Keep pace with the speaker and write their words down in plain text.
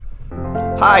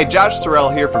Hi, Josh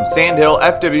Sorrell here from Sandhill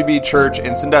FWB Church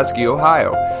in Sandusky,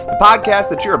 Ohio. The podcast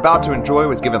that you're about to enjoy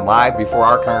was given live before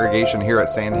our congregation here at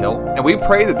Sandhill, and we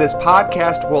pray that this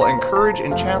podcast will encourage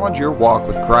and challenge your walk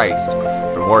with Christ.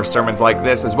 For more sermons like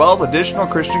this, as well as additional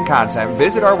Christian content,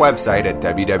 visit our website at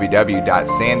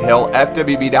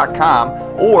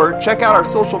www.sandhillfwb.com or check out our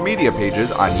social media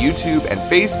pages on YouTube and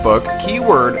Facebook,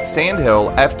 keyword Sandhill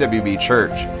FWB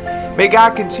Church. May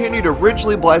God continue to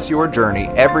richly bless your journey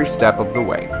every step of the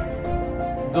way.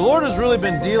 The Lord has really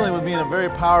been dealing with me in a very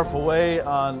powerful way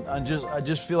I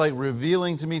just feel like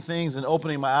revealing to me things and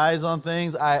opening my eyes on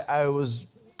things. I was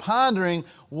pondering,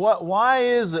 why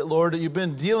is it, Lord, that you've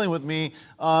been dealing with me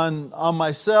on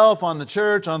myself, on the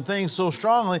church, on things so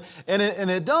strongly? And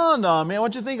it dawned on me, I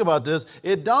want you to think about this,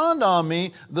 it dawned on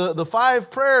me the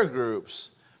 5 prayer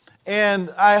groups. And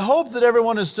I hope that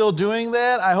everyone is still doing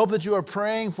that. I hope that you are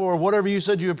praying for whatever you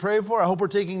said you would pray for. I hope we're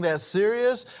taking that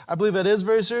serious. I believe that is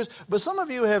very serious. But some of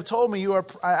you have told me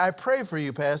I pray for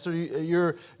you, Pastor.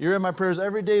 You're in my prayers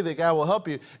every day that God will help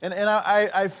you. And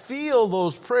I feel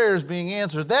those prayers being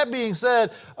answered. That being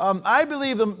said, I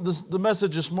believe the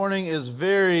message this morning is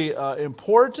very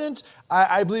important.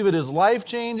 I believe it is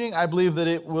life-changing. I believe that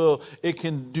it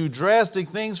can do drastic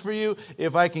things for you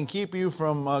if I can keep you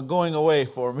from going away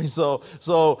for me. So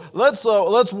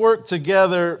let's work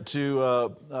together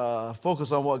to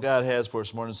focus on what God has for us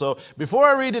this morning. So before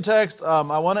I read the text,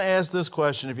 I want to ask this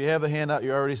question. If you have the handout,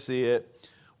 you already see it.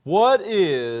 What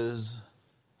is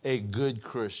a good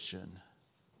Christian?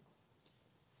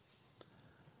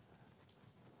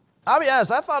 I'll be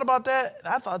honest, I thought about that.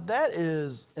 I thought that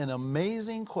is an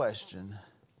amazing question.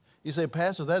 You say,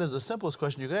 Pastor, that is the simplest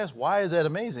question you could ask. Why is that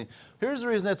amazing? Here's the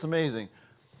reason that's amazing.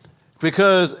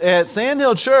 Because at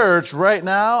Sandhill Church right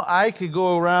now, I could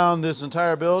go around this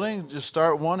entire building, just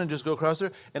start one and just go across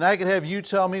there, and I could have you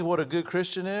tell me what a good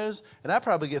Christian is, and I'd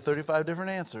probably get 35 different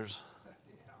answers.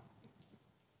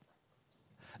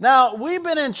 Now, we've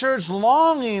been in church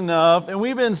long enough and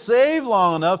we've been saved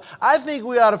long enough, I think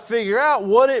we ought to figure out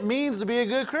what it means to be a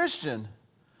good Christian.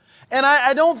 And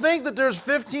I don't think that there's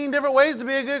 15 different ways to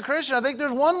be a good Christian. I think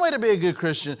there's one way to be a good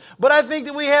Christian. But I think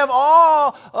that we have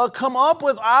all come up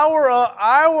with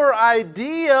our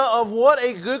idea of what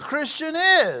a good Christian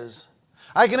is.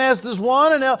 I can ask this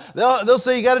one, and they'll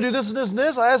say, you got to do this and this and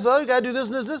this. I ask the other, you got to do this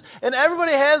and this and this. And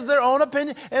everybody has their own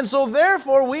opinion. And so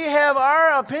therefore, we have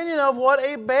our opinion of what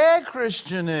a bad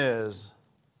Christian is.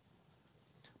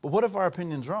 But what if our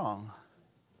opinion's wrong?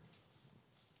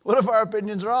 What if our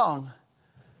opinion's wrong?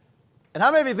 And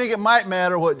how many think it might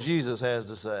matter what Jesus has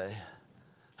to say?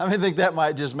 How many think that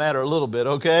might just matter a little bit,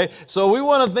 okay? So we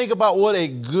want to think about what a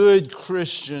good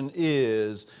Christian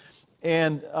is.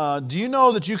 And do you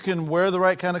know that you can wear the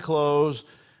right kind of clothes,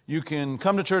 you can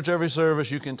come to church every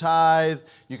service, you can tithe,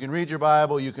 you can read your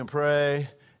Bible, you can pray,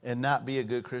 and not be a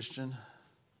good Christian?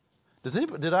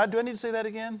 Do I need to say that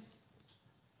again?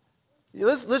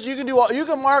 Listen, you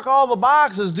can mark all the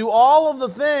boxes, do all of the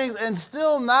things, and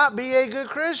still not be a good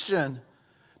Christian.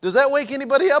 Does that wake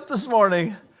anybody up this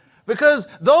morning? Because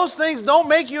those things don't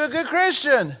make you a good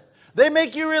Christian. They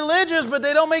make you religious, but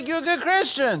they don't make you a good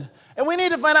Christian. And we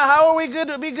need to find out, how are we good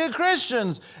to be good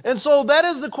Christians? And so that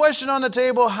is the question on the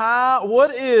table.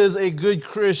 What is a good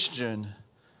Christian?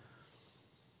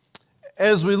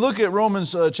 As we look at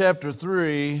Romans chapter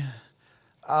 3,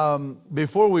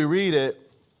 before we read it,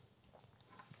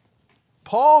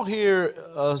 Paul here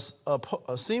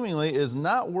seemingly is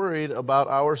not worried about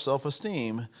our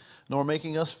self-esteem, nor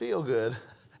making us feel good.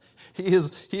 He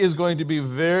is going to be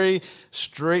very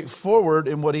straightforward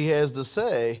in what he has to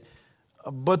say.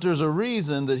 But there's a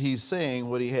reason that he's saying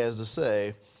what he has to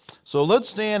say. So let's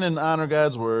stand and honor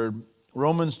God's word.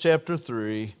 Romans chapter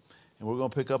 3, and we're going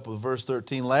to pick up with verse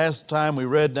 13. Last time we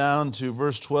read down to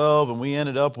verse 12, and we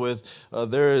ended up with,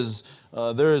 there is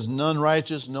none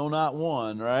righteous, no, not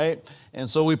one, right? And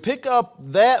so we pick up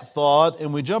that thought,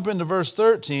 and we jump into verse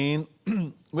 13.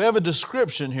 We have a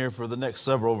description here for the next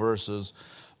several verses.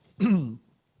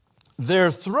 Their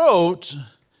throat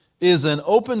is an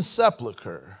open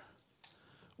sepulcher.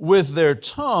 With their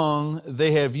tongue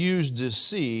they have used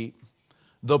deceit.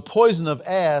 The poison of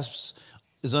asps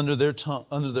is under their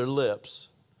lips.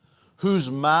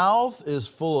 Whose mouth is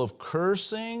full of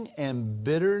cursing and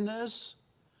bitterness.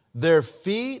 Their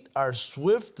feet are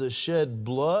swift to shed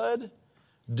blood.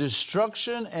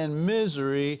 Destruction and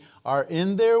misery are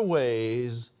in their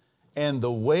ways, and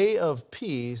the way of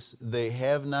peace they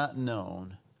have not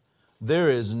known. There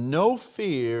is no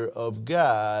fear of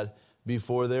God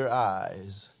before their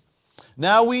eyes.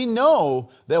 Now we know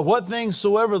that what things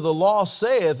soever the law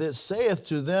saith, it saith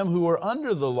to them who are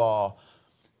under the law,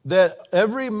 that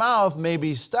every mouth may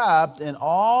be stopped and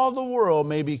all the world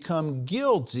may become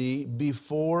guilty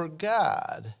before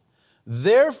God.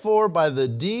 Therefore, by the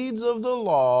deeds of the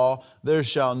law, there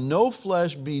shall no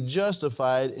flesh be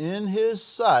justified in his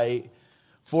sight,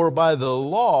 for by the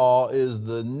law is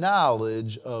the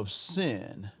knowledge of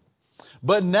sin.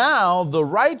 But now the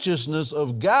righteousness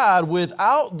of God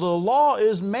without the law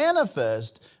is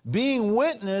manifest, being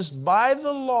witnessed by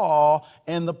the law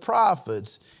and the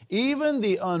prophets, even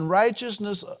the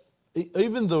righteousness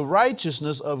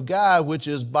of God, which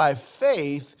is by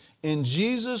faith in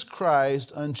Jesus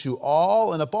Christ unto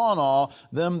all and upon all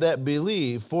them that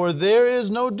believe. For there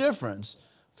is no difference,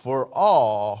 for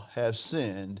all have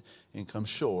sinned and come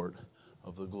short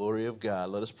of the glory of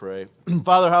God. Let us pray.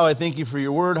 Father, how I thank you for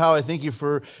your word, how I thank you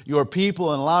for your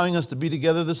people and allowing us to be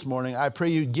together this morning. I pray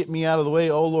you'd get me out of the way.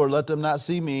 Oh, Lord, let them not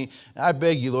see me. I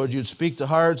beg you, Lord, you'd speak to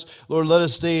hearts. Lord, let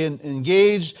us stay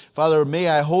engaged. Father, may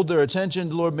I hold their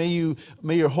attention. Lord, may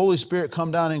your Holy Spirit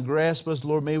come down and grasp us.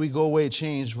 Lord, may we go away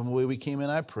changed from the way we came in,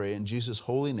 I pray. In Jesus'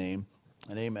 holy name,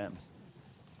 and amen.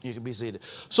 You can be seated.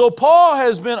 So Paul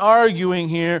has been arguing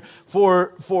here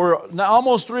for now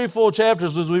almost 3 full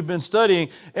chapters as we've been studying.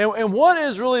 And what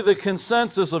is really the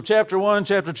consensus of chapter 1,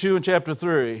 chapter 2, and chapter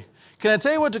 3? Can I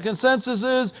tell you what the consensus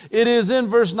is? It is in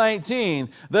verse 19,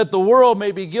 that the world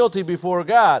may be guilty before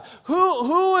God.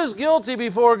 Who is guilty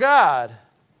before God?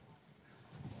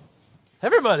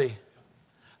 Everybody.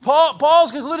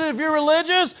 Paul's concluded if you're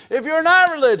religious, if you're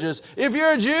not religious, if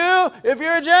you're a Jew, if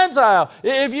you're a Gentile,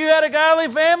 if you had a godly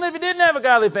family, if you didn't have a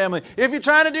godly family, if you're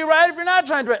trying to do right, if you're not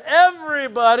trying to do right,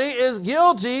 everybody is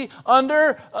guilty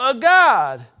under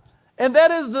God. And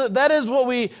that is what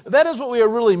we are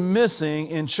really missing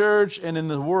in church and in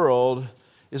the world,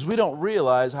 is we don't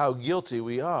realize how guilty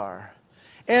we are.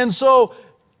 And so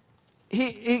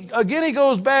He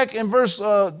goes back in verse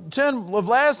 10 of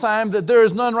last time that there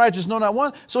is none righteous, no, not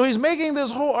one. So he's making this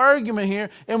whole argument here,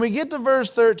 and we get to verse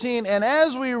 13, and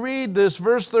as we read this,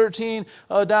 verse 13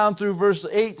 down through verse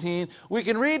 18, we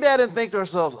can read that and think to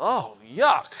ourselves, oh,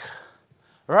 yuck,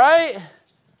 right?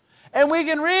 And we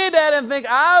can read that and think,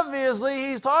 obviously,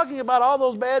 he's talking about all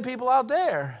those bad people out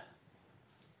there.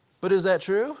 But is that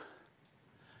true?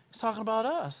 He's talking about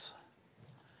us.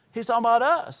 He's talking about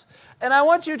us. And I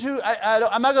want you to,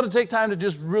 I'm not going to take time to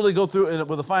just really go through it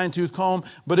with a fine-tooth comb,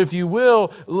 but if you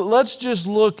will, let's just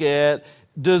look at,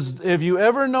 have you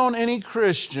ever known any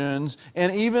Christians,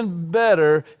 and even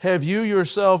better, have you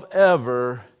yourself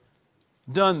ever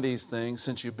done these things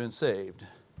since you've been saved?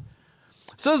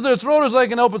 It says their throat is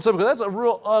like an open sepulchre. That's a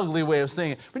real ugly way of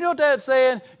saying it. But you know what that's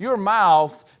saying? Your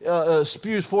mouth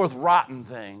spews forth rotten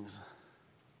things.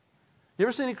 You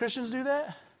ever seen any Christians do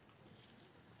that?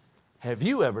 Have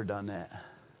you ever done that?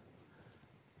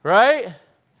 Right?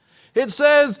 It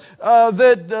says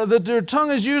that their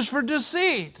tongue is used for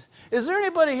deceit. Is there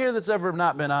anybody here that's ever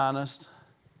not been honest?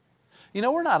 You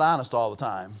know, we're not honest all the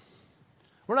time.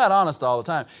 We're not honest all the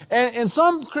time. And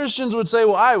some Christians would say,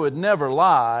 well, I would never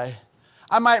lie.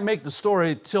 I might make the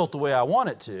story tilt the way I want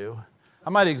it to. I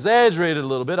might exaggerate it a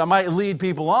little bit. I might lead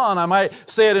people on. I might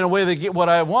say it in a way they get what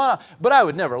I want. But I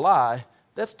would never lie.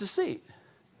 That's deceit.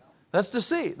 That's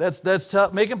deceit.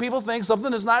 That's making people think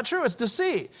something is not true. It's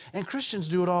deceit. And Christians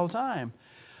do it all the time.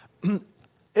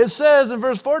 It says in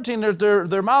verse 14 that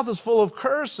their mouth is full of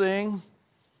cursing.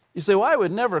 You say, well, I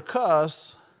would never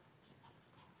cuss.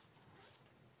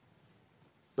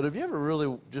 But have you ever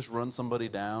really just run somebody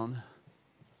down?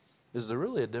 Is there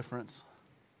really a difference?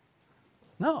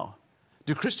 No.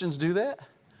 Do Christians do that?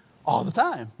 All the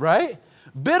time, right?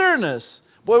 Bitterness.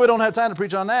 Boy, we don't have time to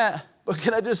preach on that. But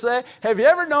can I just say, have you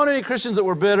ever known any Christians that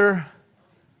were bitter?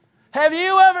 Have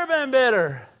you ever been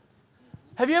bitter?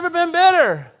 Have you ever been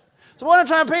bitter? So what I'm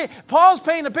trying to paint, Paul's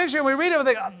painting a picture and we read it and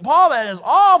think, Paul, that is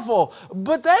awful.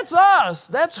 But that's us.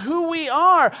 That's who we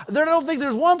are. I don't think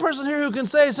there's one person here who can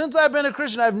say, since I've been a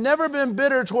Christian, I've never been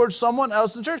bitter towards someone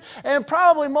else in church. And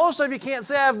probably most of you can't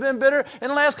say I've been bitter in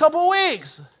the last couple of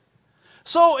weeks.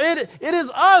 So it is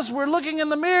us. We're looking in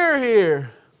the mirror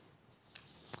here.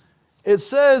 It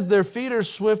says their feet are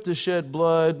swift to shed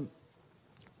blood.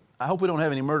 I hope we don't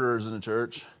have any murderers in the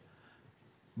church.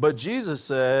 But Jesus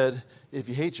said, if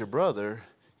you hate your brother,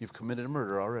 you've committed a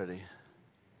murder already.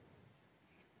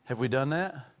 Have we done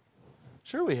that?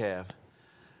 Sure we have.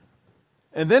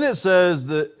 And then it says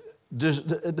that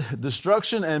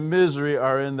destruction and misery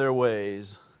are in their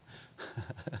ways.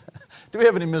 Do we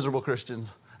have any miserable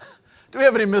Christians? Do we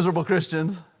have any miserable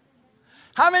Christians?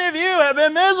 How many of you have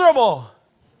been miserable?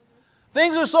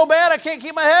 Things are so bad I can't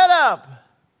keep my head up.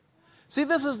 See,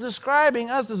 this is describing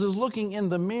us. This is looking in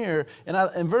the mirror.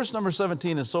 And verse number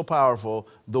 17 is so powerful.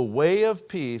 The way of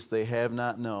peace they have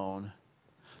not known.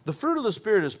 The fruit of the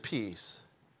Spirit is peace.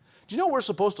 Do you know we're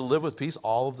supposed to live with peace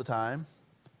all of the time?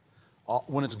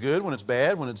 When it's good, when it's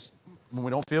bad, when we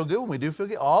don't feel good, when we do feel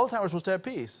good, all the time we're supposed to have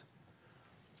peace.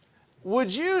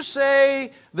 Would you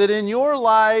say that in your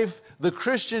life, the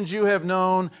Christians you have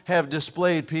known have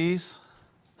displayed peace?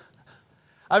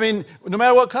 I mean, no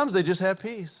matter what comes, they just have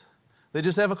peace. They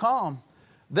just have a calm.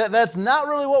 That's not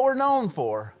really what we're known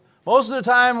for. Most of the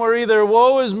time, we're either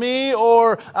woe is me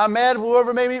or I'm mad at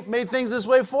whoever made things this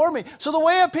way for me. So the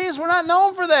way of peace, we're not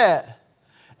known for that.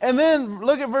 And then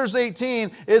look at verse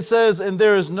 18. It says, and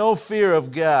there is no fear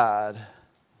of God.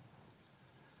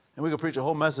 And we could preach a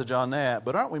whole message on that,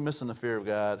 but aren't we missing the fear of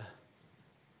God?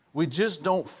 We just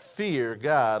don't fear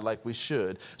God like we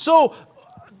should. So,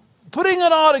 putting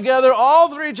it all together,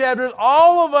 all 3 chapters,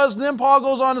 all of us, then Paul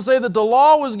goes on to say that the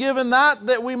law was given not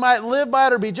that we might live by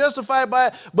it or be justified by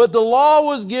it, but the law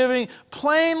was given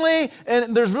plainly,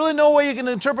 and there's really no way you can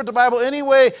interpret the Bible any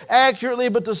way accurately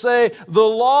but to say the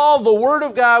law, the Word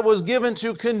of God, was given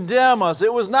to condemn us.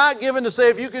 It was not given to say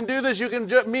if you can do this, you can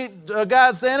meet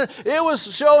God's standard. It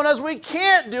was showing us we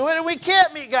can't do it and we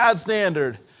can't meet God's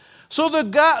standard. So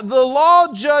the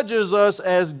law judges us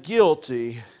as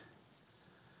guilty.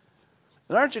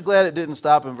 And aren't you glad it didn't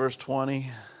stop in verse 20?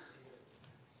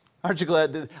 Aren't you glad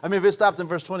it didn't? I mean, if it stopped in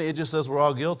verse 20, it just says we're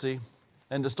all guilty.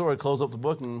 And the story, close up the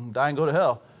book and die and go to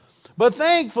hell. But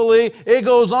thankfully, it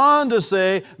goes on to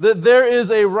say that there is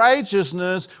a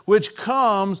righteousness which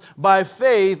comes by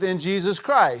faith in Jesus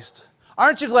Christ.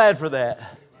 Aren't you glad for that?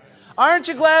 Aren't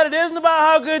you glad it isn't about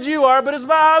how good you are, but it's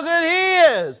about how good He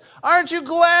is? Aren't you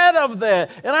glad of that?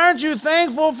 And aren't you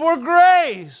thankful for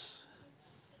grace?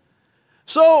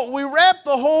 So we wrap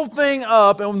the whole thing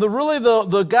up, and really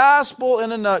the gospel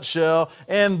in a nutshell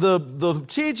and the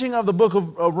teaching of the book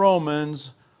of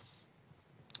Romans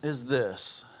is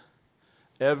this.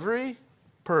 Every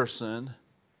person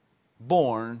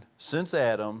born since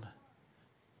Adam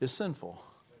is sinful.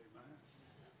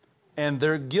 And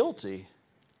they're guilty.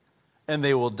 And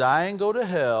they will die and go to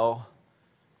hell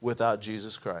without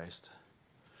Jesus Christ.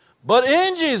 But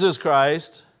in Jesus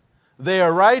Christ, they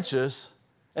are righteous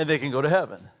and they can go to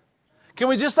heaven. Can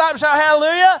we just stop and shout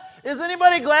hallelujah? Is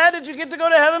anybody glad that you get to go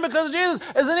to heaven because of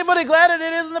Jesus? Is anybody glad that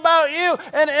it isn't about you?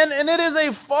 And it is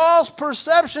a false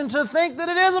perception to think that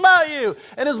it is about you.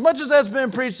 And as much as that's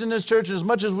been preached in this church, and as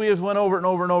much as we have went over and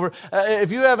over and over,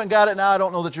 if you haven't got it now, I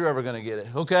don't know that you're ever going to get it,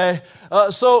 okay?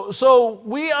 So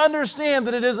we understand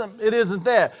that it isn't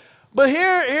that. But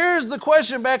here's the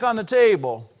question back on the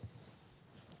table.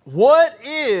 What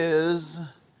is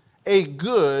a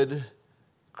good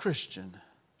Christian?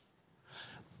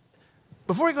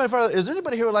 Before we go any further, is there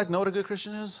anybody here who would like to know what a good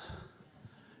Christian is?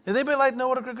 Does anybody like to know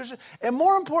what a good Christian is? And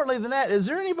more importantly than that, is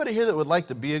there anybody here that would like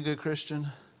to be a good Christian?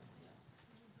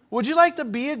 Would you like to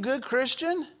be a good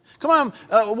Christian? Come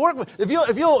on, work with. If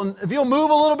you'll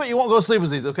move a little bit, you won't go to sleep with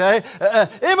these, okay?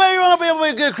 Anybody want to be able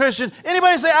to be a good Christian?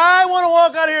 Anybody say, I want to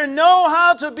walk out here and know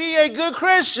how to be a good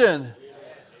Christian?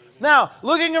 Now,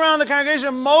 looking around the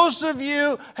congregation, most of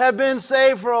you have been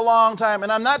saved for a long time,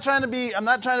 and I'm not trying to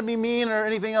be mean or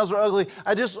anything else or ugly.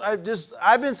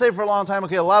 I've been saved for a long time.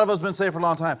 Okay, a lot of us have been saved for a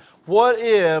long time. What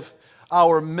if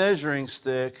our measuring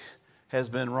stick has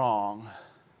been wrong?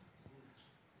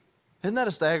 Isn't that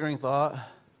a staggering thought?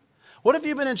 What if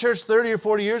you've been in church 30 or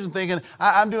 40 years and thinking,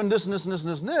 I'm doing this and this and this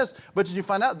and this and this, but did you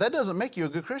find out that doesn't make you a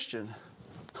good Christian?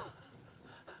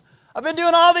 I've been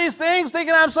doing all these things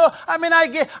thinking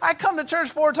I come to church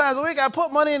 4 times a week. I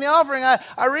put money in the offering.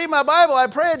 I read my Bible. I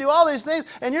pray. I do all these things.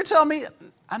 And you're telling me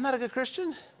I'm not a good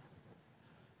Christian?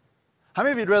 How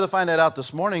many of you would rather find that out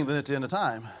this morning than at the end of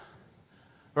time?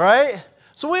 Right?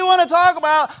 So we want to talk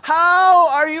about how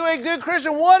are you a good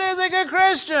Christian? What is a good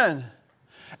Christian?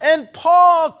 And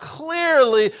Paul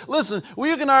clearly, listen,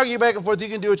 you can argue back and forth, you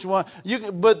can do what you want,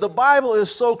 but the Bible is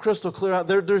so crystal clear.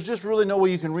 There's just really no way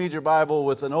you can read your Bible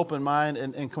with an open mind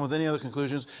and come with any other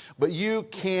conclusions, but you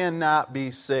cannot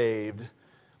be saved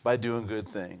by doing good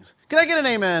things. Can I get an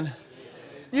amen? Amen.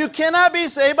 You cannot be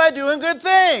saved by doing good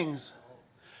things.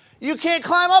 You can't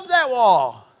climb up that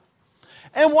wall.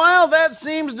 And while that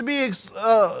seems to be,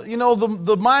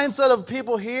 the mindset of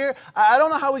people here, I don't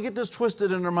know how we get this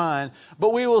twisted in our mind,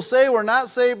 but we will say we're not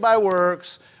saved by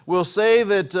works. We'll say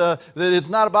that it's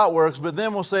not about works, but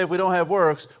then we'll say if we don't have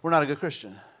works, we're not a good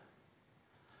Christian.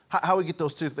 How we get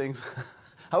those two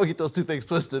things? How we get those two things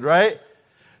twisted, right?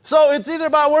 So it's either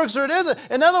about works or it isn't.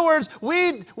 In other words,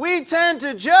 we tend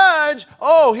to judge,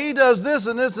 he does this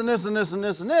and this and this and this and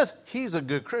this and this. He's a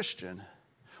good Christian.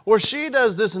 Or she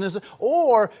does this and this,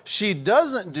 or she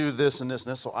doesn't do this and this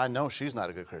and this, so I know she's not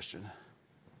a good Christian.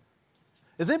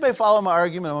 Is anybody following my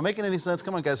argument? Am I making any sense?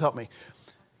 Come on, guys, help me.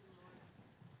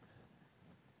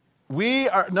 We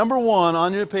are, number one,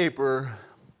 on your paper,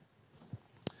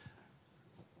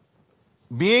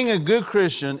 being a good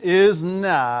Christian is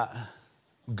not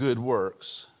good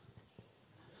works.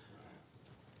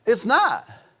 It's not.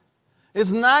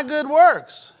 It's not good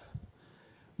works.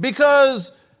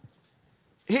 Because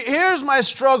here's my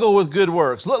struggle with good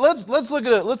works. Let's look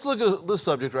at this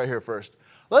subject right here first.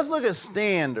 Let's look at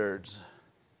standards.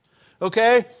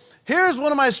 Okay? Here's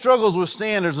one of my struggles with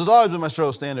standards. There's always been my struggle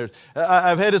with standards.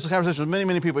 I've had this conversation with many,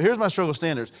 many people. Here's my struggle with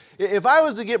standards. If I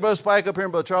was to get Brother Spike up here,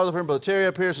 and Brother Charles up here, and Brother Terry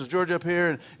up here, Sister Georgia up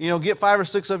here, and get 5 or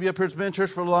 6 of you up here that's been in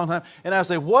church for a long time, and I would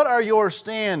say, what are your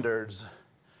standards?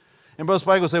 And Brother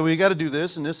Spike will say, well, you got to do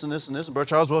this and this and this and this. And Brother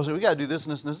Charles will say, we got to do this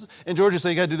and this and this. And Georgia will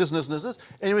say, you got to do this and this and this.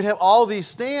 And we'd have all these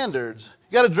standards.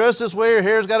 You got to dress this way. Your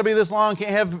hair's got to be this long. Can't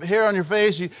have hair on your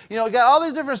face. You got all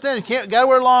these different standards. Got to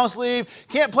wear a long sleeve.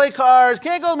 Can't play cards.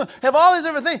 Can't go. Have all these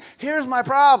different things. Here's my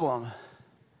problem.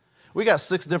 We got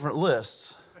 6 different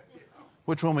lists.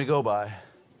 Which one we go by?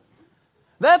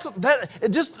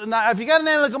 If you got an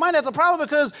analytical mind, that's a problem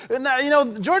because,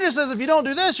 Georgia says if you don't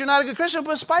do this, you're not a good Christian,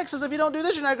 but Spike says if you don't do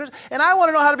this, you're not a Christian. And I want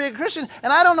to know how to be a Christian,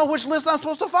 and I don't know which list I'm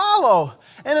supposed to follow.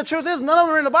 And the truth is, none of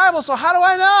them are in the Bible, so how do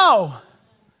I know?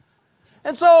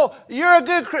 And so,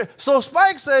 so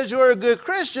Spike says you're a good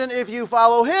Christian if you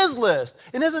follow his list.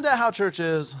 And isn't that how church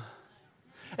is?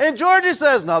 And Georgia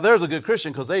says, no, there's a good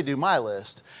Christian because they do my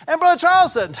list. And Brother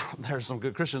Charles said, there's some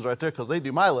good Christians right there because they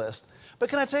do my list. But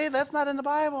can I tell you, that's not in the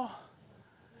Bible.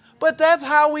 But that's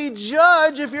how we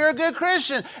judge if you're a good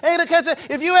Christian. And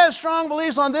if you have strong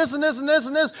beliefs on this and this and this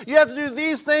and this, you have to do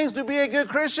these things to be a good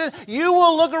Christian, you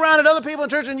will look around at other people in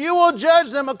church and you will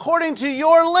judge them according to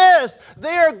your list.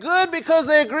 They are good because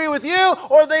they agree with you,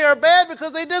 or they are bad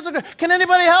because they disagree. Can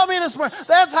anybody help me this morning?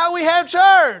 That's how we have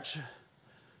church.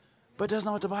 But that's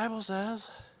not what the Bible says.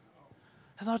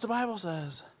 That's not what the Bible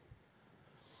says.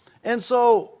 And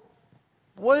so,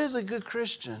 what is a good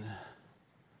Christian?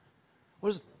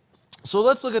 So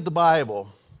let's look at the Bible.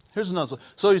 Here's another.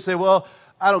 So you say, well,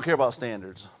 I don't care about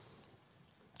standards.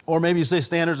 Or maybe you say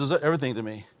standards is everything to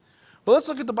me. But let's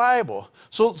look at the Bible.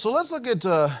 So let's look at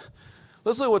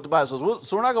what the Bible says.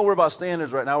 So we're not going to worry about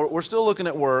standards right now. We're still looking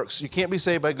at works. You can't be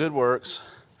saved by good works.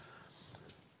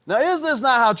 Now, is this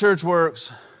not how church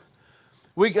works?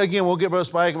 We'll get Brother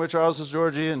Spike and Brother Charles and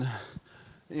Georgie and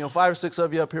 5 or 6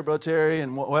 of you up here, Brother Terry,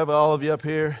 and we'll have all of you up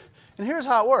here. And here's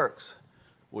how it works.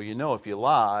 Well, if you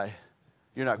lie,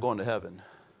 you're not going to heaven.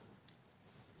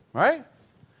 Right?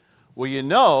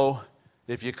 Well,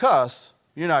 if you cuss,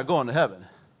 you're not going to heaven.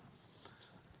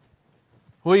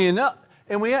 Well,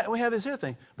 and we have this here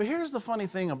thing. But here's the funny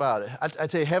thing about it. I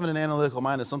tell you, having an analytical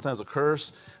mind is sometimes a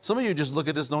curse. Some of you just look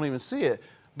at this and don't even see it.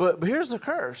 But here's the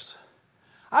curse.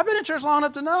 I've been in church long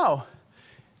enough to know.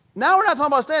 Now we're not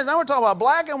talking about standards. Now we're talking about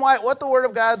black and white, what the Word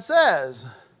of God says.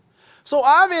 So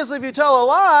obviously, if you tell a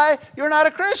lie, you're not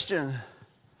a Christian.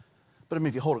 But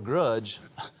if you hold a grudge,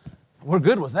 we're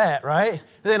good with that, right?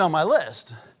 It ain't on my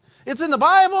list. It's in the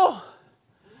Bible.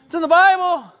 It's in the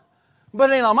Bible, but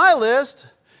it ain't on my list.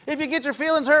 If you get your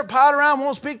feelings hurt, pout around,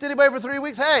 won't speak to anybody for 3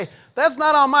 weeks, hey, that's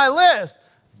not on my list.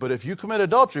 But if you commit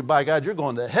adultery, by God, you're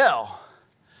going to hell.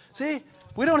 See,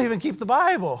 we don't even keep the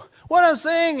Bible. What I'm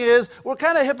saying is we're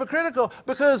kind of hypocritical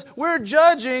because we're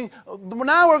judging.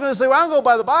 Now we're going to say, well, I'm going to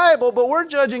go by the Bible, but we're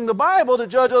judging the Bible to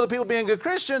judge other people being good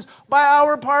Christians by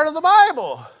our part of the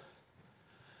Bible.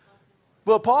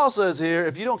 But Paul says here,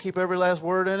 if you don't keep every last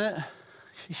word in it,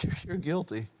 you're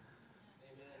guilty.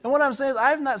 And what I'm saying is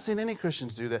I've not seen any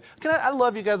Christians do that. I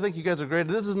love you guys. I think you guys are great.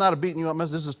 This is not a beating you up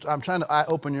message. I'm trying to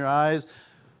open your eyes.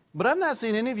 But I've not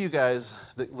seen any of you guys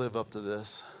that live up to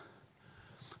this.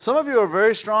 Some of you are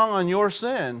very strong on your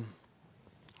sin.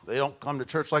 They don't come to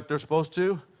church like they're supposed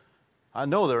to. I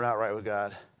know they're not right with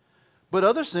God. But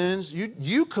other sins,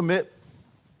 you commit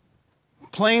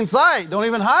plain sight. Don't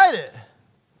even hide it.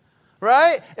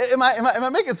 Right? Am I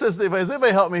making sense to anybody? Does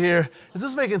anybody help me here? Is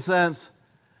this making sense?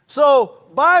 So,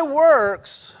 by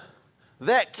works,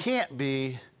 that can't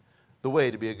be the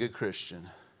way to be a good Christian.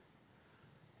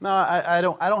 No, I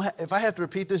don't. If I have to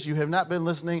repeat this, you have not been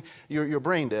listening. You're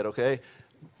brain dead, okay?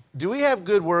 Do we have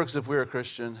good works if we're a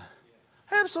Christian?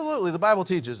 Absolutely. The Bible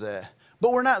teaches that.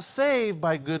 But we're not saved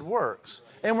by good works.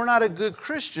 And we're not a good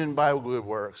Christian by good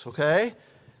works, okay?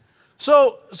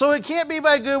 So it can't be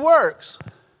by good works.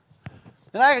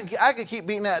 And I could keep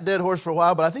beating that dead horse for a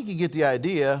while, but I think you get the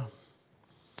idea.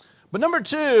 But number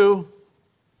 2,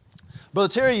 Brother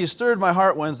Terry, you stirred my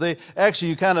heart Wednesday. Actually,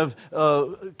 you kind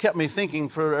of kept me thinking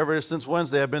ever since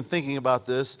Wednesday. I've been thinking about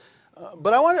this.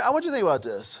 But I want you to think about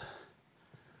this.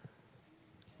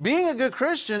 Being a good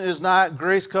Christian is not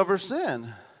grace covers sin.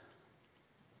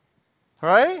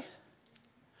 Right?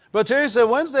 But Terry said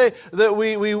Wednesday that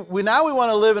we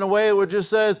want to live in a way where it just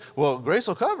says, well, grace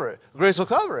will cover it. Grace will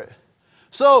cover it.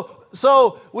 So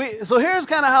here's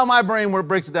kind of how my brain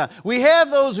breaks it down. We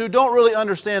have those who don't really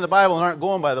understand the Bible and aren't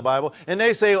going by the Bible, and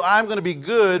they say, well, I'm going to be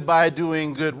good by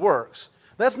doing good works.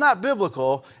 That's not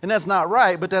biblical, and that's not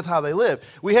right, but that's how they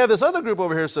live. We have this other group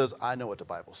over here that says, I know what the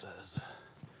Bible says.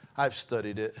 I've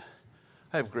studied it.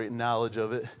 I have great knowledge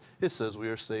of it. It says we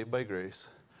are saved by grace.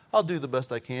 I'll do the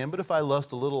best I can, but if I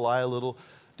lust a little, lie a little,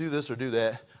 do this or do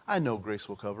that, I know grace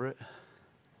will cover it.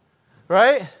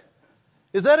 Right?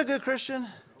 Is that a good Christian?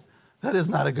 That is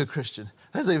not a good Christian.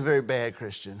 That's a very bad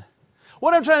Christian.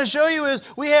 What I'm trying to show you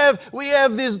is we have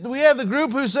the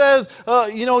group who says,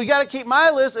 you got to keep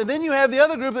my list, and then you have the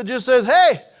other group that just says,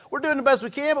 hey, we're doing the best we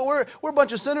can, but we're a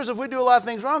bunch of sinners. If we do a lot of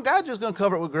things wrong, God's just going to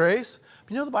cover it with grace.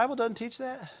 But the Bible doesn't teach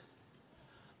that. The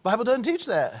Bible doesn't teach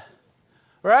that.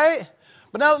 Right?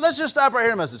 But now let's just stop right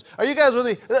here in the message. Are you guys with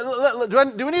me?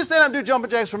 Do we need to stand up and do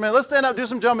jumping jacks for a minute? Let's stand up, do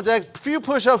some jumping jacks, a few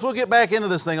push-ups. We'll get back into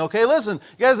this thing, okay? Listen,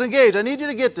 you guys engage. I need you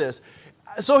to get this.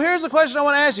 So here's the question I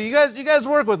want to ask you. You guys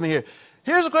work with me here.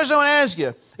 Here's the question I want to ask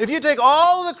you. If you take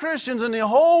all the Christians in the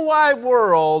whole wide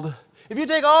world, if you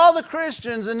take all the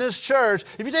Christians in this church,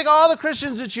 if you take all the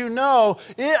Christians that you know,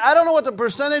 I don't know what the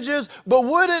percentage is, but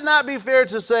would it not be fair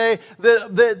to say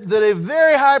that a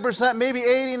very high percent, maybe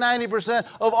 80, 90%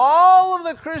 of all of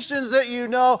the Christians that you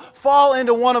know fall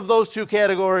into one of those two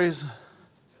categories?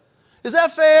 Is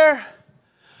that fair?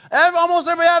 Almost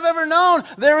everybody I've ever known,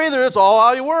 they're either it's all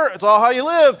how you work, it's all how you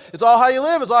live, it's all how you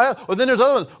live, it's all how, or then there's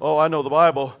other ones, oh, I know the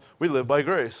Bible, we live by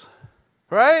grace.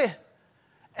 Right?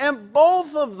 And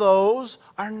both of those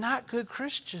are not good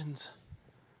Christians.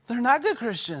 They're not good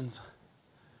Christians.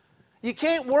 You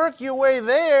can't work your way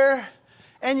there,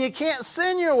 and you can't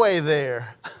sin your way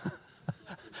there.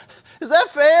 Is that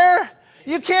fair?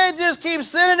 You can't just keep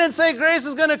sinning and say grace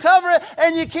is going to cover it,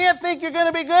 and you can't think you're going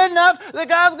to be good enough that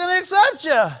God's going to accept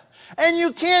you. And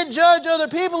you can't judge other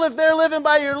people if they're living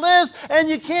by your list, and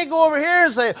you can't go over here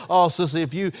and say, oh, sissy,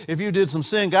 if you did some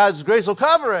sin, God's grace will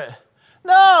cover it.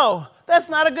 No, that's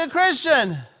not a good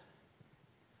Christian.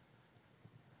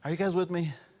 Are you guys with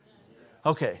me?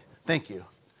 Okay, thank you.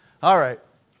 All right,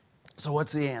 so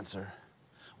what's the answer?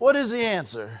 What is the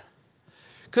answer?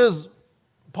 Because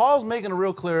Paul's making a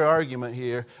real clear argument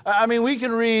here. I mean, we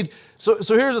can read, so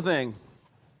here's the thing.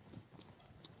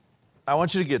 I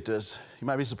want you to get this. You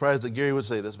might be surprised that Gary would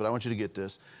say this, but I want you to get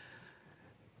this.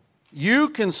 You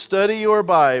can study your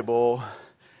Bible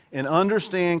and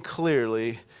understand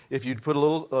clearly, if you put a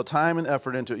little time and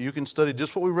effort into it, you can study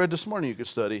just what we read this morning, you could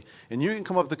study, and you can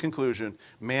come up with the conclusion,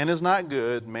 man is not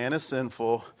good, man is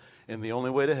sinful, and the only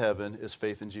way to heaven is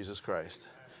faith in Jesus Christ.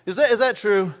 Is that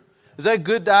true? Is that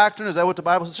good doctrine? Is that what the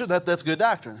Bible says? Sure, that's good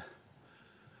doctrine.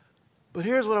 But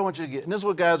here's what I want you to get, and this is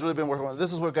what God's really been working on.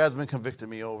 This is what God's been convicting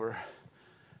me over,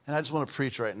 and I just want to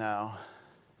preach right now.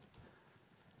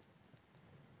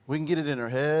 We can get it in our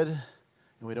head,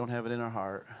 and we don't have it in our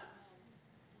heart.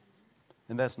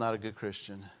 And that's not a good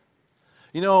Christian.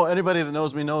 You know, anybody that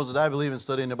knows me knows that I believe in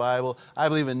studying the Bible. I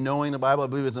believe in knowing the Bible. I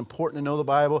believe it's important to know the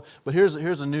Bible. But here's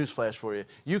a news flash for you.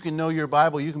 You can know your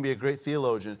Bible, you can be a great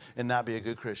theologian and not be a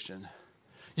good Christian.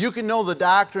 You can know the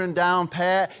doctrine down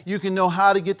pat. You can know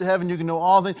how to get to heaven. You can know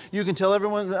all things. You can tell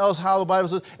everyone else how the Bible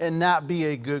says and not be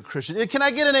a good Christian. Can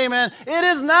I get an amen? It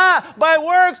is not by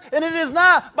works, and it is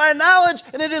not by knowledge,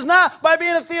 and it is not by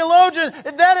being a theologian.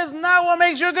 That is not what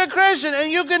makes you a good Christian. And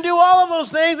you can do all of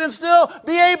those things and still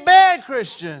be a bad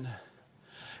Christian.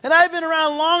 And I've been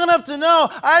around long enough to know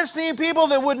I've seen people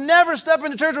that would never step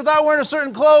into church without wearing a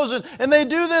certain clothes, and they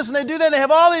do this and they do that and they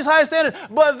have all these high standards,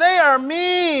 but they are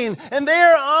mean and they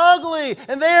are ugly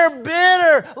and they are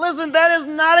bitter. Listen, that is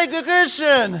not a good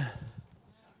Christian.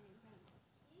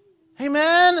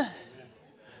 Amen?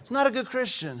 It's not a good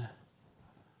Christian.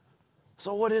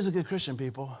 So what is a good Christian,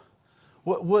 people?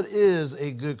 What is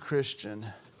a good Christian?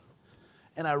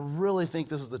 And I really think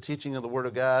this is the teaching of the Word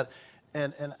of God.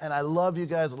 And I love you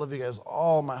guys. I love you guys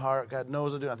all my heart. God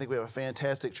knows I do. I think we have a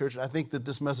fantastic church. And I think that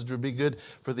this message would be good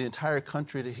for the entire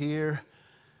country to hear.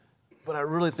 But I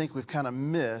really think we've kind of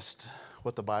missed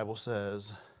what the Bible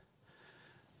says.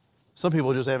 Some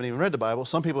people just haven't even read the Bible.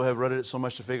 Some people have read it so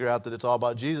much to figure out that it's all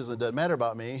about Jesus and it doesn't matter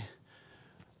about me.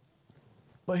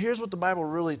 But here's what the Bible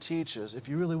really teaches. If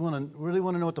you really want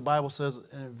to know what the Bible says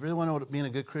and really want to know what being a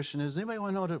good Christian is, anybody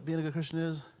want to know what being a good Christian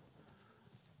is?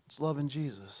 It's loving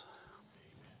Jesus.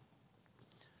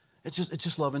 It's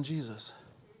just loving Jesus.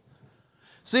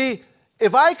 See,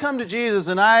 if I come to Jesus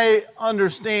and I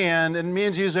understand, and me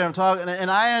and Jesus are talking, and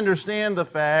I understand the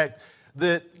fact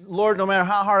that, Lord, no matter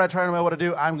how hard I try, no matter what I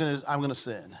do, I'm gonna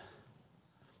sin.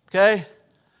 Okay?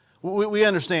 We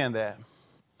understand that.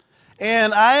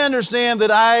 And I understand that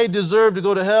I deserve to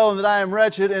go to hell and that I am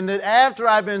wretched and that after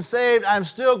I've been saved, I'm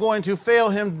still going to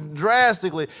fail him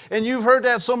drastically. And you've heard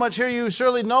that so much here, you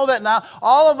surely know that now.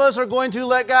 All of us are going to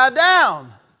let God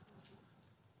down.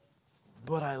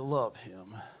 But I love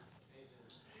him.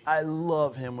 I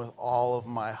love him with all of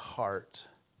my heart.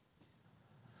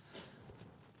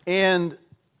 And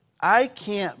I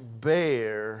can't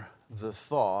bear the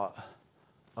thought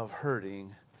of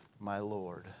hurting my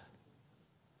Lord.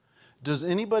 Does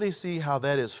anybody see how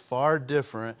that is far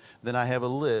different than I have a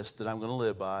list that I'm going to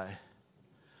live by?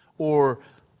 Or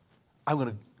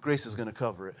grace is going to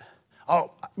cover it.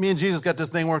 Oh, me and Jesus got this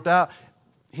thing worked out.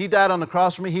 He died on the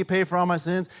cross for me. He paid for all my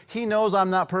sins. He knows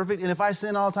I'm not perfect. And if I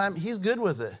sin all the time, he's good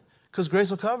with it because grace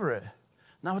will cover it.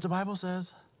 Not what the Bible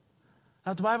says.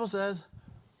 Not what the Bible says.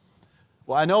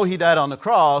 Well, I know he died on the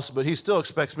cross, but he still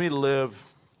expects me to live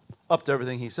up to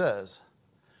everything he says.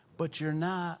 But you're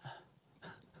not.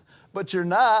 But you're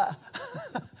not.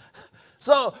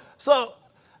 So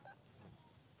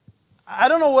I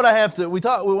don't know what I have to. We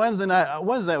talked Wednesday night.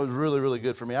 Wednesday night was really, really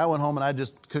good for me. I went home and I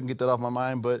just couldn't get that off my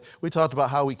mind. But we talked about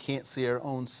how we can't see our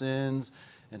own sins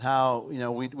and how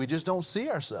we just don't see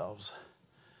ourselves.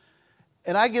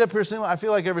 And I get up here saying, I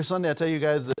feel like every Sunday I tell you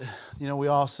guys that we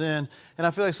all sin, and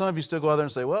I feel like some of you still go out there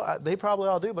and say, well, they probably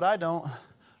all do, but I don't,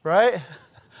 right?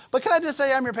 But can I just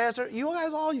say I'm your pastor? You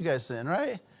guys sin,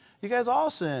 right? You guys all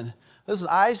sin. Listen,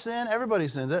 I sin. Everybody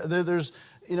sins.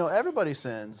 Everybody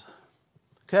sins.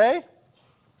 Okay?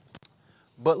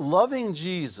 But loving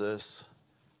Jesus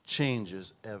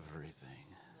changes everything.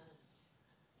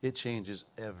 It changes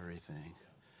everything.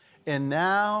 And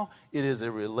now it is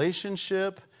a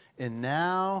relationship, and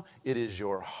now it is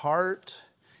your heart,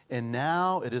 and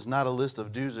now it is not a list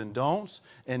of do's and don'ts,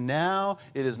 and now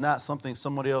it is not something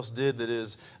somebody else did that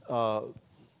is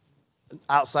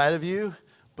outside of you,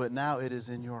 but now it is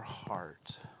in your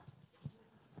heart.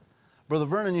 Brother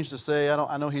Vernon used to say,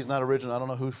 I know he's not original, I don't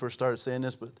know who first started saying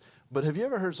this, but have you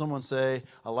ever heard someone say,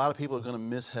 a lot of people are going to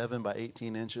miss heaven by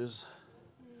 18 inches?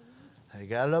 They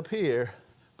got it up here,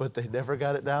 but they never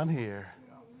got it down here.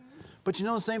 But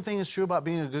the same thing is true about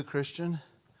being a good Christian.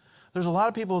 There's a lot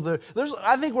of people there.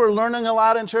 I think we're learning a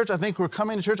lot in church. I think we're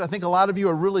coming to church. I think a lot of you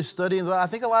are really studying. I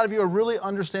think a lot of you are really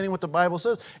understanding what the Bible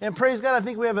says. And praise God, I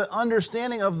think we have an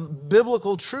understanding of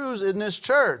biblical truths in this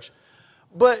church.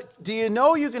 But do you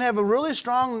know you can have a really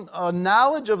strong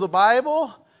knowledge of the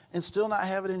Bible and still not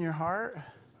have it in your heart?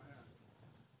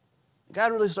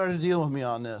 God really started dealing with me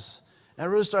on this. And I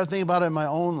really started thinking about it in my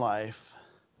own life.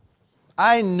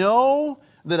 I know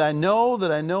that I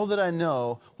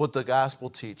know what the gospel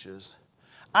teaches.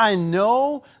 I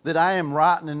know that I am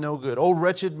rotten and no good. Oh,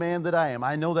 wretched man that I am.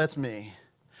 I know that's me.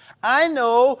 I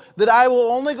know that I will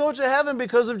only go to heaven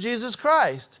because of Jesus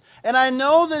Christ. And I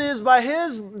know that it is by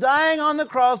his dying on the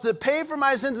cross that paid for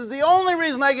my sins is the only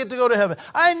reason I get to go to heaven.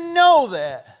 I know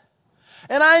that.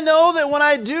 And I know that when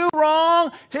I do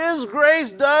wrong, his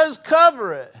grace does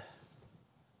cover it.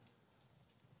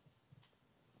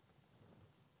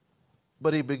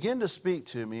 But he began to speak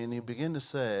to me and he began to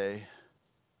say,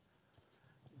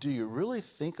 do you really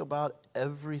think about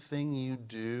everything you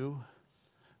do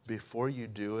before you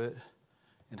do it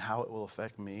and how it will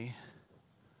affect me?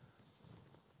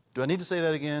 Do I need to say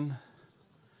that again?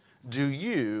 Do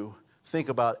you think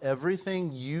about everything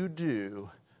you do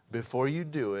before you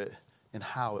do it and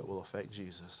how it will affect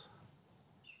Jesus?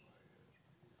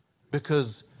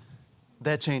 Because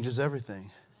that changes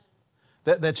everything.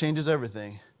 That changes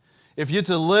everything. If you're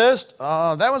to list,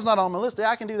 that one's not on my list. Yeah,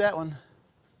 I can do that one.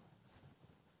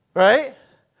 Right?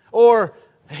 Or,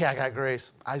 hey, I got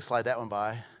grace. I slide that one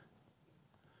by.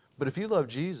 But if you love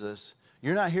Jesus,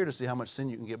 you're not here to see how much sin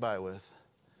you can get by with.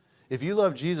 If you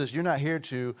love Jesus, you're not here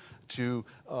to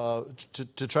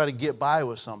try to get by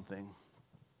with something.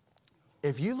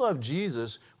 If you love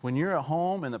Jesus, when you're at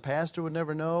home and the pastor would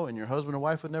never know and your husband or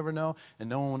wife would never know and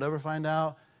no one would ever find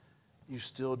out, you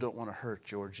still don't want to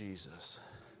hurt your Jesus.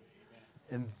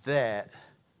 And that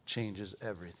changes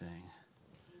everything.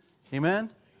 Amen?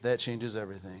 That changes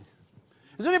everything.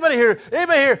 Is there anybody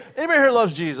here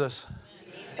loves Jesus?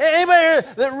 Anybody here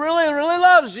that really, really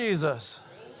loves Jesus?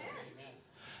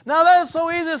 Now that's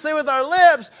so easy to say with our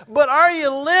lips, but are you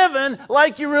living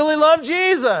like you really love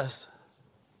Jesus?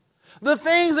 The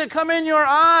things that come in your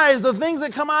eyes, the things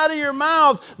that come out of your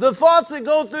mouth, the thoughts that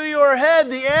go through your head,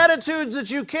 the attitudes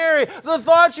that you carry, the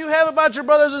thoughts you have about your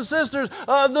brothers and sisters,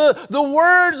 the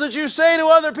words that you say to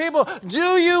other people. Do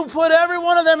you put every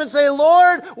one of them and say,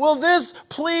 Lord, will this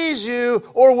please you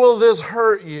or will this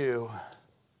hurt you?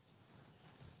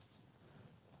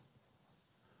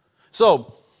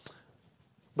 So,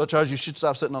 Brother Charles, you should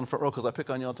stop sitting on the front row because I pick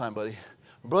on you all the time, buddy.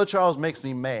 Brother Charles makes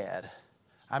me mad.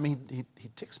 I mean, he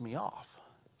ticks me off.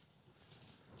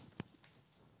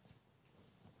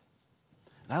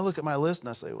 And I look at my list and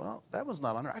I say, well, that one's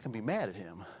not on there. I can be mad at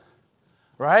him.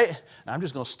 Right? And I'm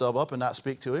just going to stub up and not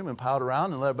speak to him and pout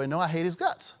around and let everybody know I hate his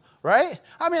guts. Right?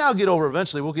 I mean, I'll get over it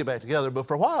eventually. We'll get back together. But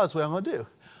for a while, that's what I'm going to do.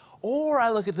 Or I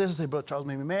look at this and say, Brother Charles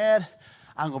made me mad.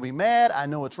 I'm going to be mad. I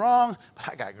know it's wrong, but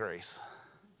I got grace.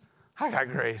 I got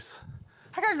grace.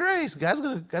 I got grace. God's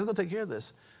going to take care of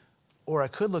this. Or I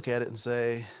could look at it and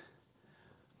say,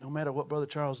 no matter what Brother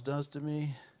Charles does to me,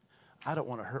 I don't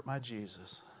want to hurt my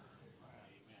Jesus.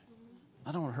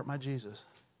 I don't want to hurt my Jesus.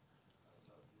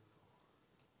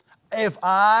 If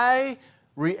I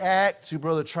react to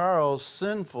Brother Charles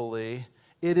sinfully,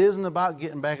 it isn't about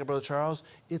getting back at Brother Charles.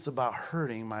 It's about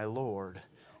hurting my Lord.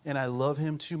 And I love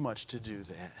him too much to do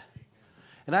that.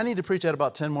 And I need to preach that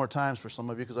about 10 more times for some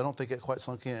of you because I don't think it quite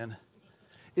sunk in.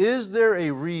 Is there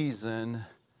a reason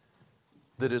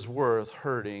that is worth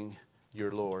hurting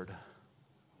your Lord?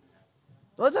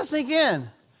 Let that sink in.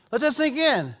 Let that sink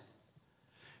in.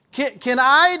 Can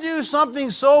I do something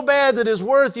so bad that is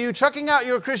worth you chucking out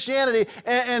your Christianity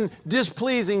and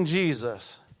displeasing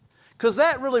Jesus? Because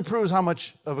that really proves how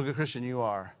much of a good Christian you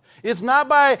are. It's not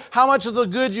by how much of the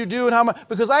good you do and how much,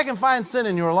 because I can find sin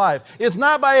in your life. It's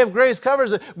not by if grace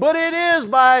covers it, but it is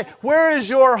by where is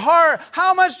your heart?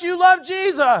 How much do you love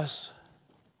Jesus?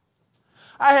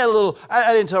 I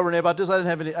didn't tell Renee about this. I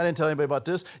didn't tell anybody about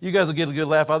this. You guys will get a good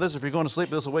laugh out of this. If you're going to sleep,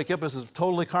 this will wake up. This is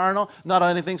totally carnal. Not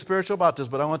anything spiritual about this,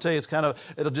 but I want to tell you,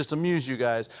 it'll just amuse you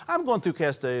guys. I'm going through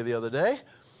Castella the other day.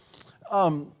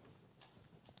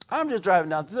 I'm just driving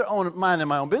down. They're minding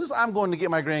my own business. I'm going to get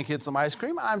my grandkids some ice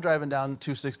cream. I'm driving down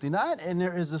 269, and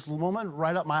there is this woman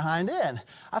right up my hind end.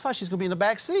 I thought she's going to be in the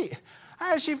back seat.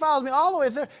 She follows me all the way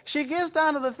there. She gets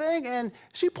down to the thing, and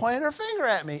she pointed her finger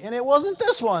at me, and it wasn't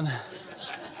this one.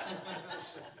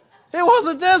 It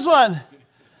wasn't this one.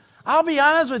 I'll be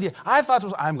honest with you. I thought,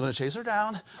 I'm going to chase her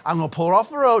down. I'm going to pull her off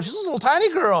the road. She's a little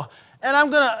tiny girl. And I'm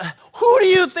going to, who do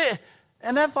you think?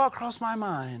 And that thought crossed my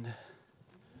mind.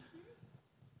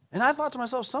 And I thought to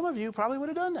myself, some of you probably would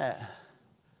have done that.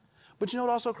 But you know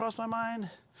what also crossed my mind?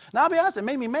 Now, I'll be honest, it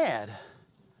made me mad.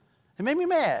 It made me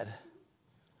mad.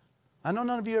 I know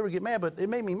none of you ever get mad, but it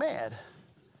made me mad.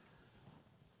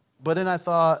 But then I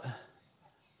thought,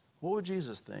 what would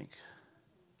Jesus think?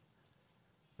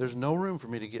 There's no room for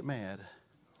me to get mad.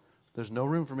 There's no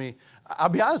room for me. I'll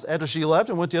be honest, after she left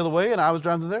and went the other way and I was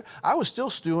driving through there, I was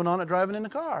still stewing on it driving in the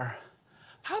car.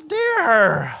 How dare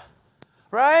her?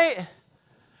 Right?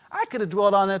 I could have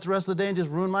dwelled on that the rest of the day and just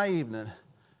ruined my evening.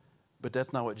 But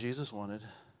that's not what Jesus wanted.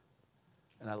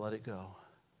 And I let it go.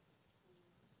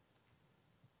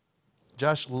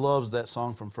 Josh loves that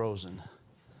song from Frozen.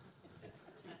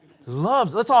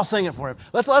 Loves. Let's all sing it for him.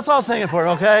 Let's all sing it for him,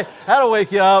 okay? That'll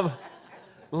wake you up.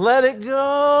 Let it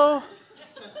go.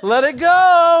 Let it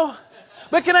go.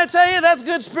 But can I tell you, that's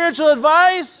good spiritual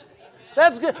advice?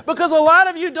 That's good. Because a lot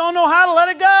of you don't know how to let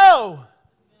it go.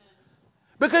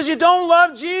 Because you don't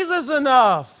love Jesus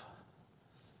enough.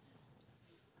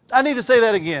 I need to say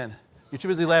that again. You're too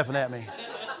busy laughing at me.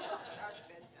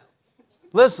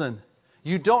 Listen,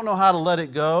 you don't know how to let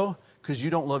it go because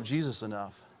you don't love Jesus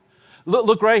enough.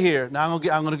 Look right here. Now I'm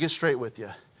going to get straight with you.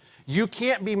 You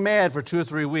can't be mad for 2 or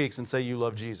 3 weeks and say you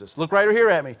love Jesus. Look right here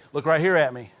at me. Look right here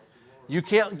at me. You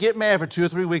can't get mad for 2 or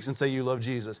 3 weeks and say you love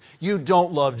Jesus. You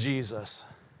don't love Jesus.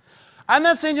 I'm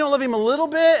not saying you don't love him a little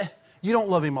bit. You don't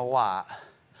love him a lot.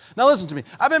 Now listen to me.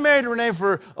 I've been married to Renee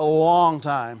for a long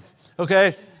time.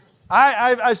 Okay?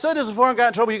 I've said this before and got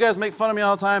in trouble. You guys make fun of me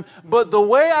all the time. But the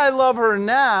way I love her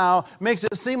now makes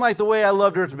it seem like the way I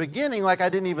loved her at the beginning, like I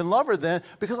didn't even love her then,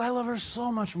 because I love her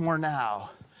so much more now.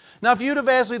 Now, if you'd have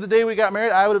asked me the day we got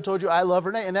married, I would have told you I love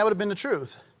Renee, and that would have been the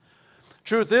truth.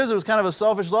 Truth is, it was kind of a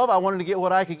selfish love. I wanted to get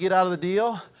what I could get out of the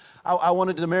deal. I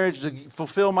wanted the marriage to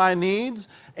fulfill my needs,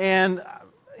 and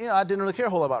I didn't really care a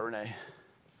whole lot about Renee.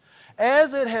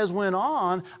 As it has went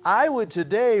on, I would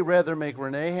today rather make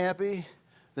Renee happy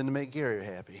than to make Gary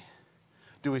happy.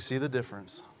 Do we see the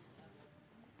difference?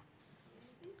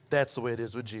 That's the way it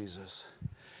is with Jesus.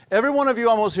 Every one of you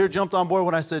almost here jumped on board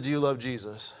when I said, do you love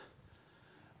Jesus?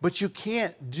 But you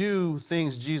can't do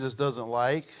things Jesus doesn't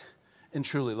like and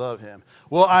truly love him.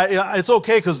 Well, it's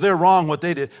okay because they're wrong what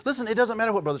they did. Listen, it doesn't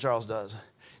matter what Brother Charles does.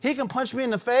 He can punch me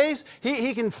in the face.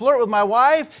 He can flirt with my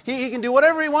wife. He can do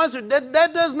whatever he wants to.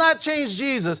 That does not change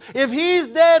Jesus. If he's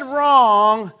dead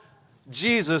wrong,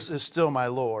 Jesus is still my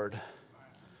Lord.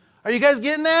 Are you guys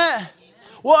getting that?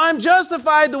 Well, I'm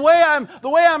justified the way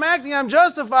I'm acting. I'm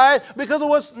justified because of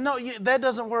what's... No, that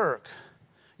doesn't work.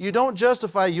 You don't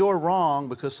justify your wrong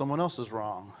because someone else is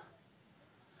wrong.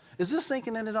 Is this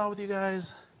sinking in at all with you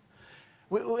guys?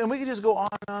 And we can just go on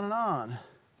and on and on.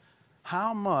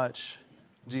 How much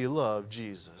do you love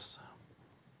Jesus?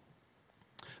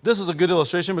 This is a good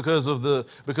illustration because of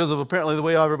apparently the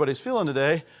way everybody's feeling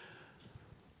today.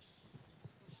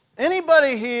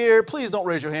 Anybody here, please don't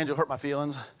raise your hand, you'll hurt my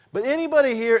feelings. But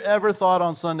anybody here ever thought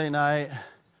on Sunday night,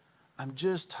 I'm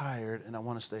just tired and I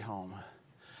want to stay home?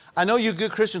 I know you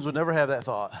good Christians would never have that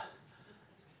thought.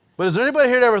 But is there anybody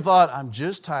here that ever thought, I'm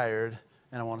just tired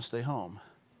and I want to stay home?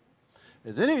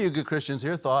 Has any of you good Christians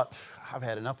here thought, I've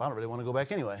had enough, I don't really want to go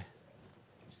back anyway?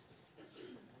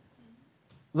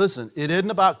 Listen, it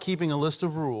isn't about keeping a list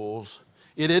of rules.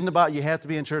 It isn't about you have to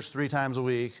be in church 3 times a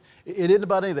week. It isn't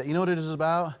about any of that. You know what it is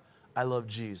about? I love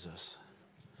Jesus.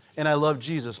 And I love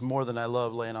Jesus more than I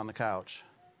love laying on the couch.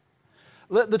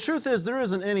 The truth is, there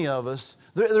isn't any of us.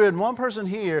 There isn't one person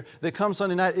here that comes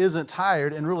Sunday night isn't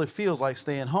tired and really feels like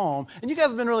staying home. And you guys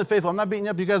have been really faithful. I'm not beating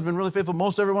you up. You guys have been really faithful.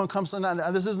 Most everyone comes Sunday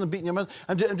night. This isn't a beating you up.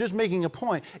 I'm just making a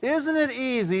point. Isn't it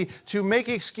easy to make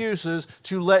excuses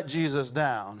to let Jesus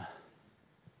down?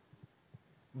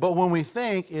 But when we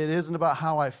think it isn't about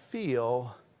how I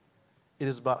feel, it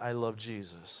is about I love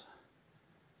Jesus.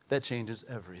 That changes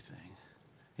everything.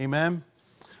 Amen?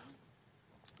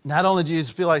 Not only do you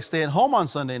feel like staying home on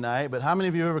Sunday night, but how many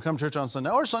of you ever come to church on Sunday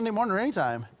or Sunday morning or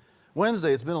anytime?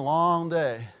 Wednesday, it's been a long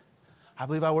day. I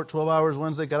believe I worked 12 hours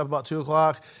Wednesday, got up about 2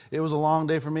 o'clock. It was a long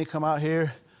day for me to come out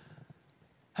here.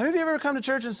 How many of you ever come to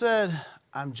church and said,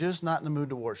 I'm just not in the mood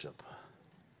to worship?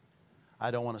 I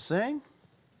don't want to sing.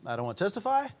 I don't want to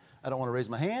testify. I don't want to raise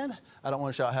my hand. I don't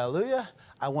want to shout hallelujah.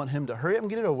 I want him to hurry up and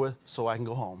get it over with so I can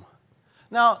go home.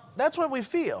 Now, that's what we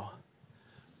feel.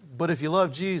 But if you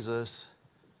love Jesus,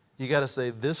 you got to say,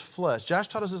 this flesh, Josh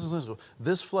taught us this in Sunday school,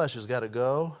 this flesh has got to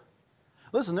go.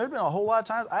 Listen, there have been a whole lot of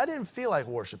times I didn't feel like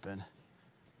worshiping,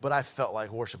 but I felt like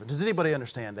worshiping. Does anybody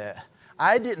understand that?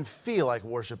 I didn't feel like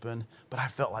worshiping, but I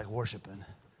felt like worshiping.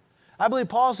 I believe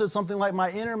Paul said something like,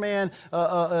 my inner man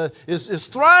is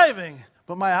thriving,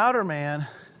 but my outer man,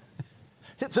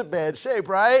 it's in bad shape,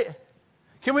 right?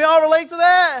 Can we all relate to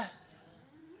that?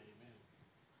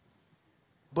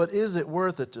 But is it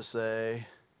worth it to say,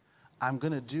 I'm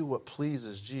going to do what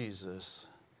pleases Jesus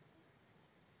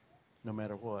no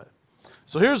matter what?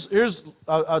 So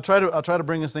I'll try to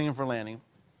bring this thing in for landing.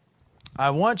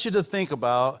 I want you to think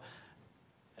about,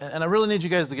 and I really need you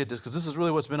guys to get this because this is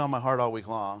really what's been on my heart all week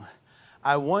long.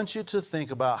 I want you to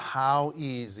think about how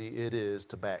easy it is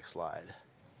to backslide.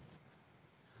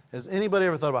 Has anybody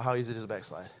ever thought about how easy it is to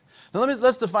backslide? Now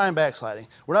let's define backsliding.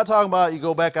 We're not talking about you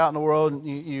go back out in the world and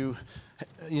you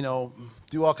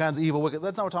do all kinds of evil, wicked.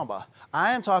 That's not what we're talking about.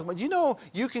 I am talking about,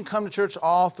 you can come to church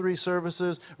all 3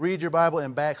 services, read your Bible,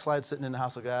 and backslide sitting in the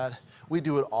house of God. We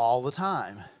do it all the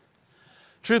time.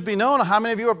 Truth be known, how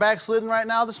many of you are backslidden right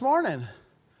now this morning?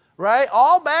 Right?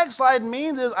 All backsliding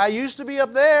means is I used to be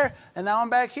up there and now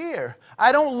I'm back here.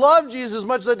 I don't love Jesus as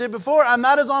much as I did before. I'm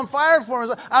not as on fire for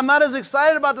him. I'm not as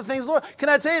excited about the things of the Lord. Can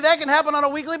I tell you that can happen on a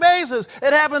weekly basis?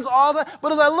 It happens all the time.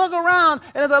 But as I look around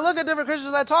and as I look at different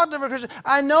Christians, I talk to different Christians,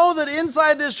 I know that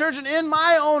inside this church and in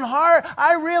my own heart,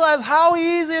 I realize how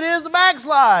easy it is to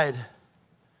backslide.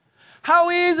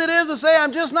 How easy it is to say,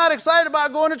 I'm just not excited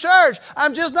about going to church.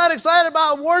 I'm just not excited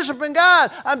about worshiping God.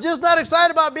 I'm just not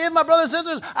excited about being with my brothers and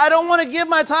sisters. I don't want to give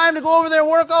my time to go over there and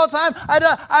work all the time.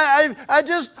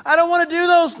 I don't want to do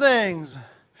those things.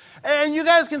 And you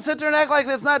guys can sit there and act like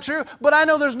that's not true, but I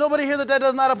know there's nobody here that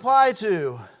does not apply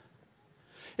to.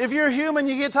 If you're human,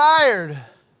 you get tired.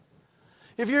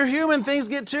 If you're human, things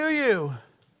get to you.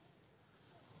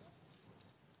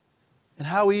 And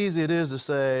how easy it is to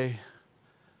say,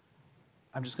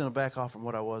 I'm just going to back off from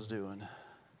what I was doing.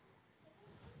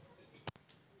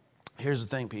 Here's the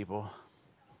thing, people.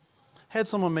 I had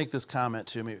someone make this comment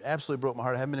to me. It absolutely broke my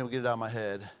heart. I haven't been able to get it out of my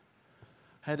head.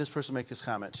 I had this person make this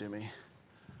comment to me.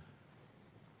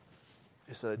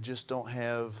 They said, I just don't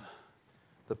have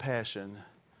the passion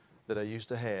that I used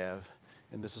to have.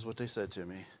 And this is what they said to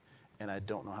me. And I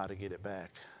don't know how to get it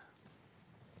back.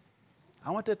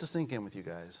 I want that to sink in with you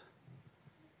guys.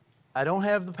 I don't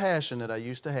have the passion that I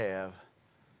used to have.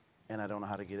 And I don't know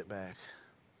how to get it back.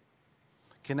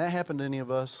 Can that happen to any of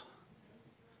us?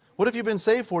 What if you've been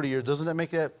saved 40 years? Doesn't that make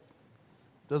that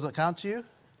Doesn't it count to you?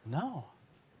 No.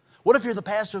 What if you're the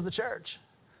pastor of the church?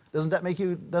 Doesn't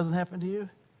happen to you?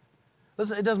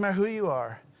 Listen, it doesn't matter who you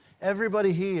are.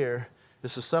 Everybody here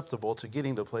is susceptible to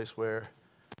getting to a place where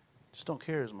just don't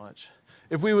care as much.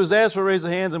 If we was asked for raise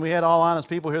of hands and we had all honest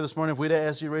people here this morning, if we'd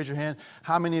asked you to raise your hand,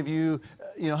 how many of you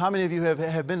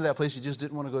have been to that place you just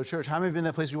didn't want to go to church? How many have been to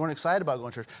that place you weren't excited about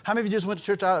going to church? How many of you just went to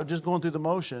church out of just going through the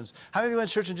motions? How many of you went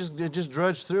to church and just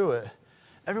drudged through it?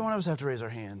 Every one of us have to raise our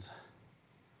hands.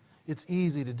 It's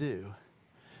easy to do.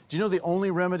 Do you know the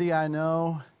only remedy I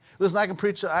know? Listen, I can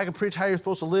preach how you're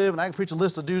supposed to live, and I can preach a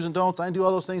list of do's and don'ts. I can do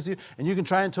all those things to you, and you can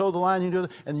try and toe the line,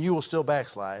 and you will still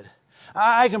backslide.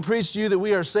 I can preach to you that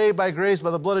we are saved by grace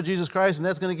by the blood of Jesus Christ, and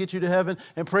that's going to get you to heaven,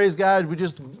 and praise God, we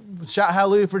just shout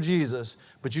hallelujah for Jesus,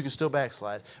 but you can still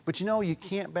backslide. But you know, you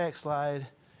can't backslide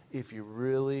if you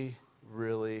really,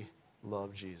 really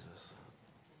love Jesus,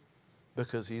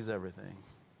 because he's everything.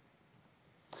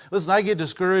 Listen, I get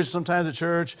discouraged sometimes at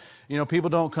church. You know,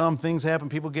 people don't come, things happen,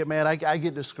 people get mad. I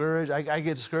get discouraged. I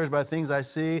get discouraged by things I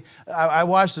see. I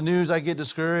watch the news, I get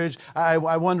discouraged.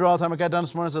 I wonder all the time. I got done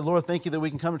this morning and said, Lord, thank you that we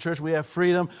can come to church. We have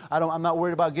freedom. I'm not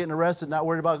worried about getting arrested, not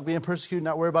worried about being persecuted,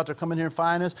 not worried about their coming here and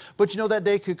finding us. But you know, that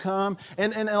day could come,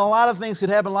 and a lot of things could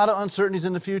happen, a lot of uncertainties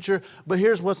in the future. But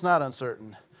here's what's not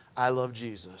uncertain. I love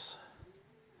Jesus.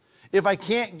 If I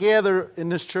can't gather in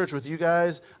this church with you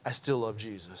guys, I still love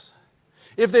Jesus.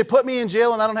 If they put me in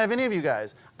jail and I don't have any of you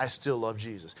guys, I still love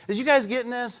Jesus. Is you guys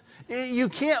getting this? You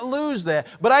can't lose that,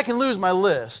 but I can lose my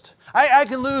list. I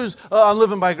can lose I'm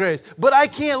living by grace, but I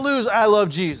can't lose I love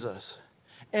Jesus.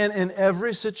 And in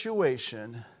every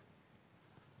situation,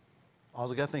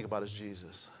 all I got to think about is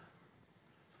Jesus.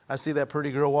 I see that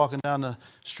pretty girl walking down the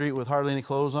street with hardly any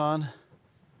clothes on.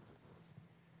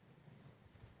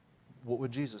 What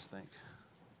would Jesus think?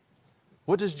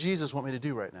 What does Jesus want me to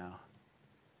do right now?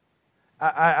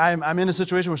 I'm in a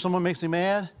situation where someone makes me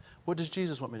mad. What does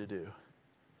Jesus want me to do?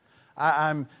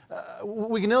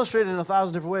 We can illustrate it in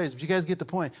 1,000 different ways, but you guys get the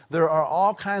point. There are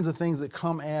all kinds of things that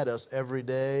come at us every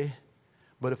day,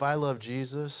 but if I love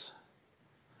Jesus,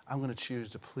 I'm going to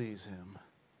choose to please him.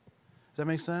 Does that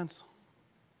make sense?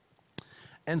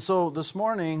 And so this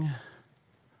morning,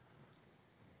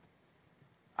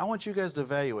 I want you guys to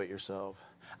evaluate yourself.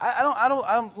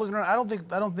 I'm looking around.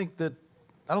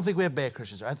 I don't think we have bad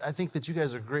Christians. I think that you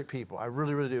guys are great people. I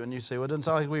really, really do. And you say, well, it doesn't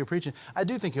sound like the way you're preaching. I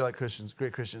do think you're like Christians,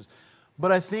 great Christians.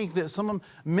 But I think that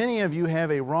many of you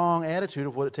have a wrong attitude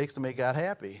of what it takes to make God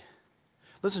happy.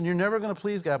 Listen, you're never going to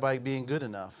please God by being good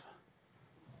enough.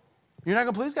 You're not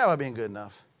going to please God by being good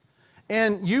enough.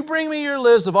 And you bring me your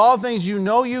list of all things you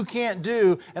know you can't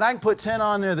do, and I can put 10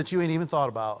 on there that you ain't even thought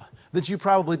about, that you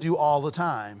probably do all the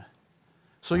time.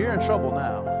 So you're in trouble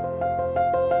now.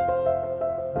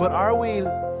 But are we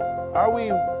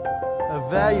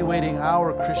evaluating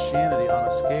our Christianity on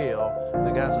a scale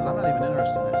that God says, I'm not even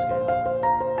interested in that scale.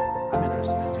 I'm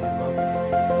interested in, do you love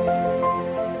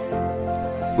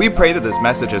me? We pray that this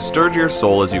message has stirred your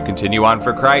soul as you continue on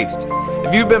for Christ.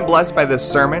 If you've been blessed by this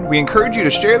sermon, we encourage you to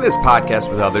share this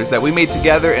podcast with others that we may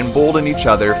together embolden each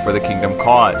other for the kingdom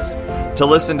cause. To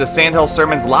listen to Sandhill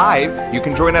Sermons live, you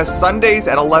can join us Sundays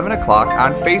at 11 o'clock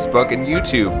on Facebook and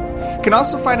YouTube. You can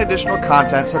also find additional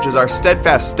content such as our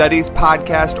Steadfast Studies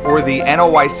podcast or the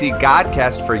NOYC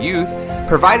Godcast for Youth,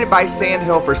 provided by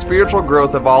Sandhill for spiritual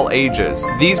growth of all ages.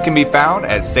 These can be found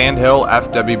at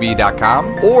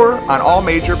sandhillfwb.com or on all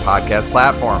major podcast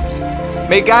platforms.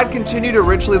 May God continue to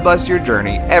richly bless your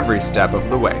journey every step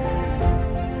of the way.